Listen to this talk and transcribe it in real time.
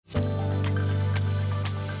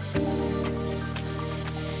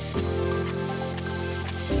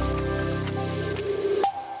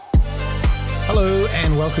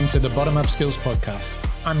and welcome to the Bottom Up Skills Podcast.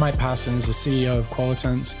 I'm Mike Parsons, the CEO of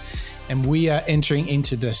Qualitance, and we are entering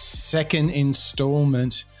into the second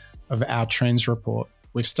installment of our trends report.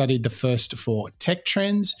 We've studied the first 4 tech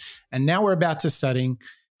trends, and now we're about to study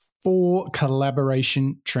 4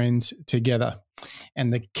 collaboration trends together.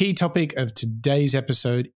 And the key topic of today's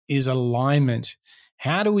episode is alignment.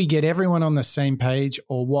 How do we get everyone on the same page?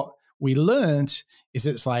 Or what we learned is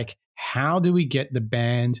it's like, how do we get the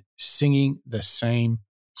band singing the same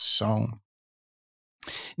song?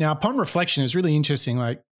 Now, upon reflection, it's really interesting.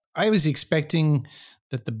 Like, I was expecting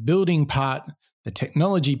that the building part, the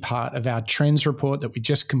technology part of our trends report that we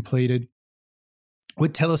just completed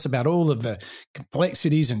would tell us about all of the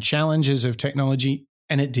complexities and challenges of technology,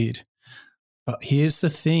 and it did. But here's the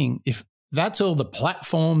thing. If that's all the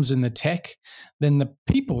platforms and the tech, then the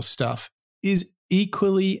people stuff is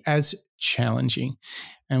equally as challenging.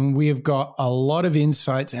 And we have got a lot of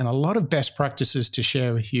insights and a lot of best practices to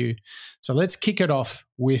share with you. So let's kick it off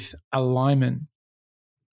with alignment.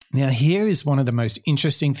 Now, here is one of the most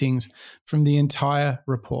interesting things from the entire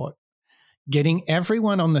report. Getting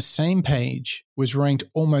everyone on the same page was ranked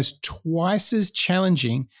almost twice as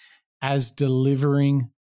challenging as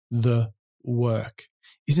delivering the work.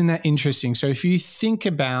 Isn't that interesting? So if you think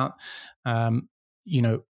about,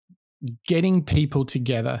 getting people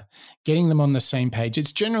together, getting them on the same page,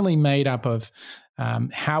 it's generally made up of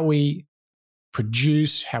how we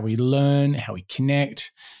produce, how we learn, how we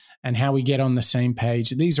connect, and how we get on the same page.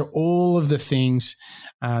 These are all of the things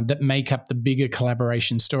that make up the bigger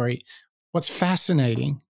collaboration story. What's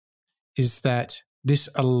fascinating is that this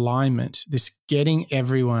alignment, this getting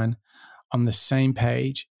everyone on the same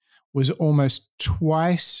page, was almost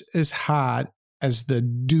twice as hard as the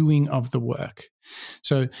doing of the work.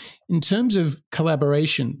 So in terms of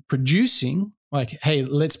collaboration, producing, like, hey,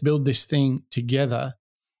 let's build this thing together,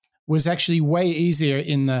 was actually way easier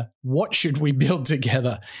in the what should we build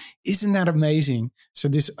together. Isn't that amazing? So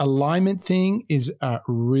this alignment thing is a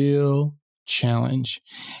real challenge.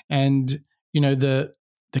 And, the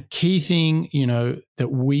key thing,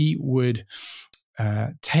 that we would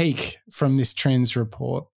take from this trends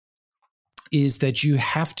report is that you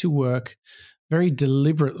have to work very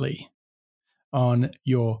deliberately on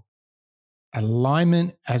your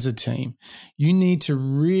alignment as a team. You need to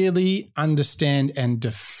really understand and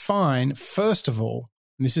define, first of all,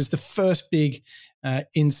 and this is the first big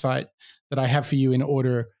insight that I have for you in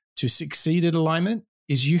order to succeed at alignment,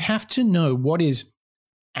 is you have to know what is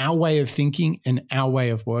our way of thinking and our way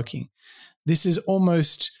of working. This is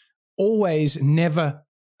almost always never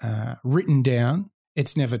written down.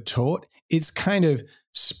 It's never taught. It's kind of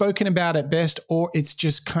spoken about at best, or it's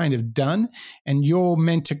just kind of done. And you're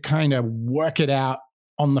meant to kind of work it out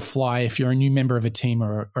on the fly if you're a new member of a team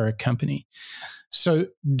or a company. So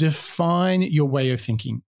define your way of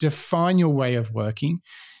thinking, define your way of working.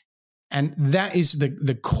 And that is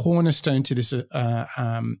the cornerstone to this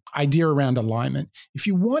idea around alignment. If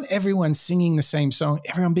you want everyone singing the same song,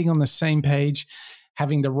 everyone being on the same page,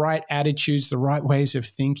 having the right attitudes, the right ways of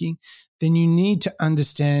thinking, then you need to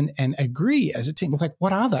understand and agree as a team. Like,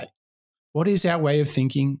 what are they? What is our way of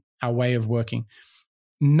thinking, our way of working?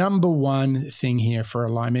 Number one thing here for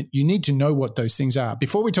alignment, you need to know what those things are.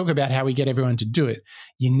 Before we talk about how we get everyone to do it,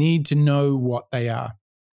 you need to know what they are.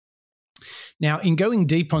 Now, in going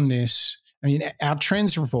deep on this, our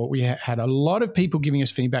trends report, we had a lot of people giving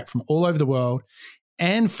us feedback from all over the world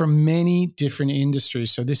and from many different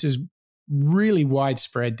industries. So this is really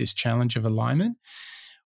widespread, this challenge of alignment.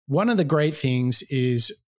 One of the great things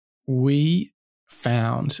is we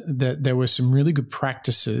found that there were some really good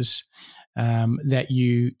practices that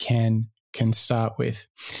you can start with.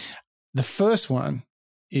 The first one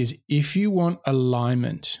is, if you want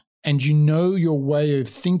alignment and you know your way of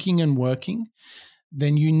thinking and working,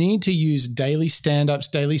 then you need to use daily stand-ups,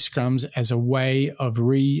 daily scrums as a way of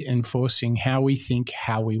reinforcing how we think,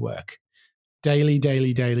 how we work. Daily,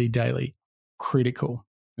 daily, daily, daily. Critical.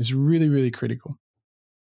 It's really, really critical.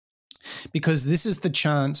 Because this is the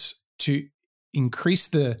chance to increase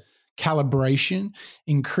the calibration,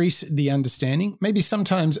 increase the understanding. Maybe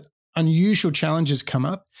sometimes unusual challenges come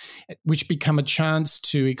up, which become a chance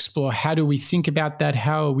to explore, how do we think about that?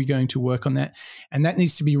 How are we going to work on that? And that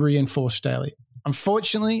needs to be reinforced daily.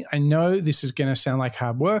 Unfortunately, I know this is going to sound like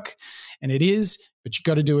hard work, and it is, but you've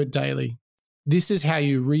got to do it daily. This is how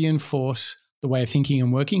you reinforce the way of thinking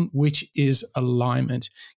and working, which is alignment,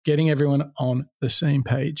 getting everyone on the same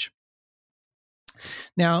page.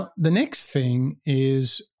 Now, the next thing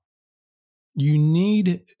is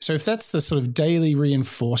so if that's the sort of daily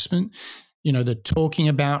reinforcement, the talking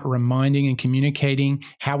about, reminding and communicating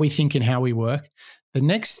how we think and how we work, The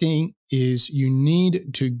next thing is you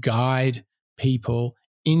need to guide people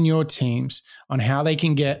in your teams on how they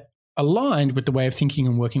can get aligned with the way of thinking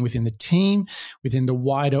and working within the team, within the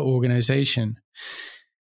wider organization.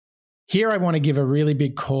 Here, I want to give a really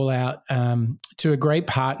big call out to a great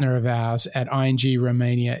partner of ours at ING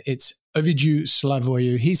Romania. It's Ovidiu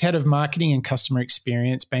Slavoiu. He's head of marketing and customer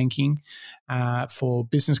experience banking for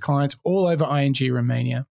business clients all over ING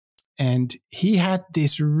Romania. And he had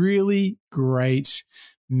this really great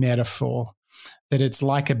metaphor that it's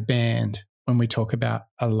like a band when we talk about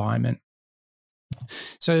alignment.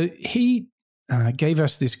 So he gave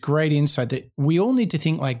us this great insight that we all need to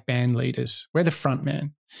think like band leaders. We're the front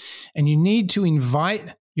man. And you need to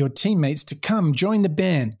invite your teammates to come join the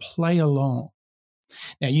band, play along.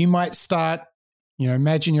 Now, you might start,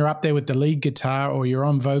 imagine you're up there with the lead guitar or you're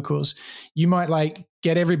on vocals. You might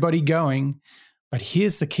get everybody going. But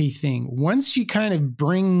here's the key thing. Once you kind of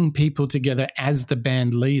bring people together as the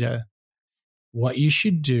band leader, what you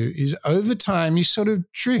should do is over time, you sort of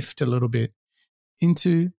drift a little bit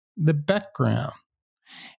into the background.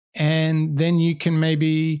 And then you can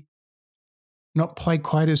maybe not play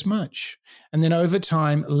quite as much. And then over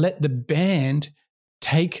time, let the band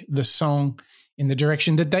take the song in the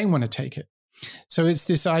direction that they want to take it. So it's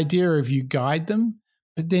this idea of you guide them,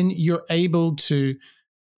 but then you're able to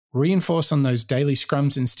reinforce on those daily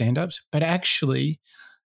scrums and stand-ups. But actually,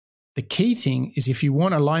 the key thing is if you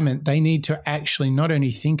want alignment, they need to actually not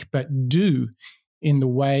only think, but do in the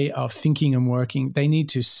way of thinking and working. They need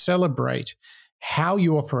to celebrate how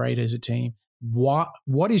you operate as a team. What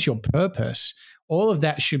is your purpose? All of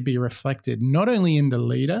that should be reflected not only in the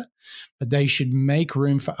leader, but they should make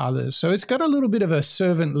room for others. So it's got a little bit of a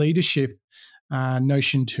servant leadership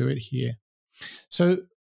notion to it here. So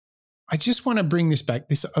I just want to bring this back.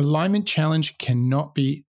 This alignment challenge cannot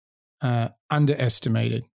be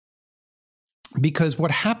underestimated, because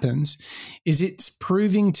what happens is it's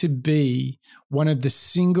proving to be one of the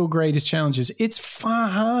single greatest challenges. It's far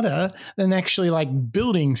harder than actually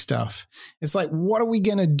building stuff. It's what are we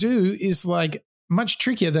going to do is much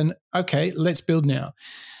trickier than, okay, let's build now.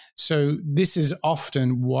 So this is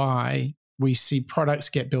often why we see products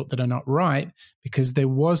get built that are not right, because there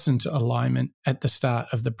wasn't alignment at the start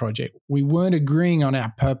of the project. We weren't agreeing on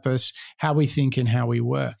our purpose, how we think and how we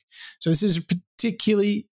work. So this is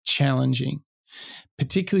particularly challenging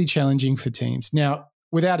for teams. Now,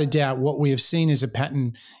 without a doubt, what we have seen as a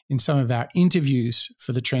pattern in some of our interviews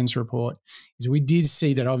for the Trends Report is we did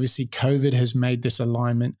see that obviously COVID has made this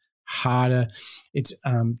alignment harder. It's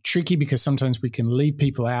tricky because sometimes we can leave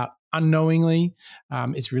people out unknowingly.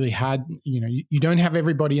 It's really hard. You don't have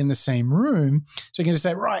everybody in the same room. So you can just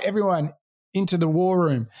say, right, everyone into the war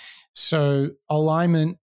room. So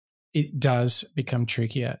alignment, it does become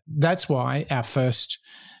trickier. That's why our first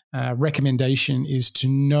recommendation is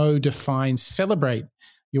to define, celebrate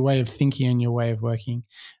your way of thinking and your way of working,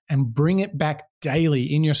 and bring it back daily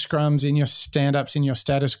in your scrums, in your stand-ups, in your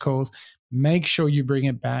status calls. Make sure you bring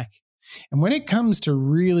it back. And when it comes to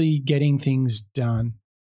really getting things done,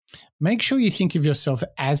 make sure you think of yourself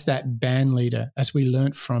as that band leader, as we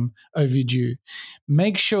learnt from Ovidiu.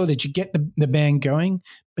 Make sure that you get the band going,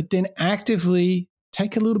 but then actively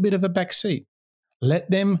take a little bit of a back seat.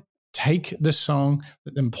 Let them take the song,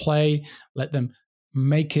 let them play, let them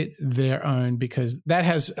make it their own, because that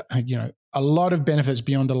has, a lot of benefits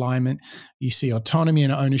beyond alignment. You see autonomy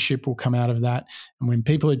and ownership will come out of that. And when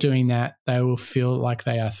people are doing that, they will feel like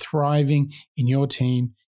they are thriving in your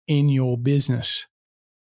team, in your business.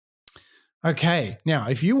 Okay, now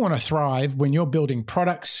if you want to thrive when you're building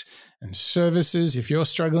products and services, if you're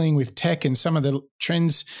struggling with tech and some of the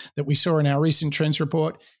trends that we saw in our recent Trends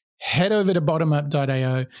Report, head over to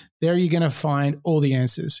bottomup.io. There you're going to find all the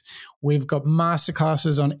answers. We've got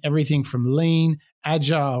masterclasses on everything from lean,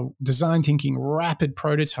 agile, design thinking, rapid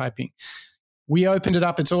prototyping. We opened it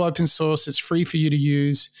up. It's all open source. It's free for you to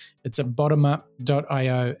use. It's at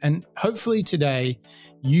bottomup.io. And hopefully today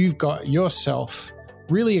you've got yourself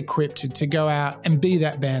really equipped to go out and be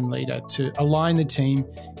that band leader, to align the team,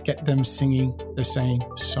 get them singing the same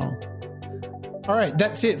song. All right,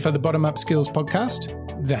 that's it for the Bottom Up Skills podcast.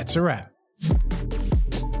 That's a wrap.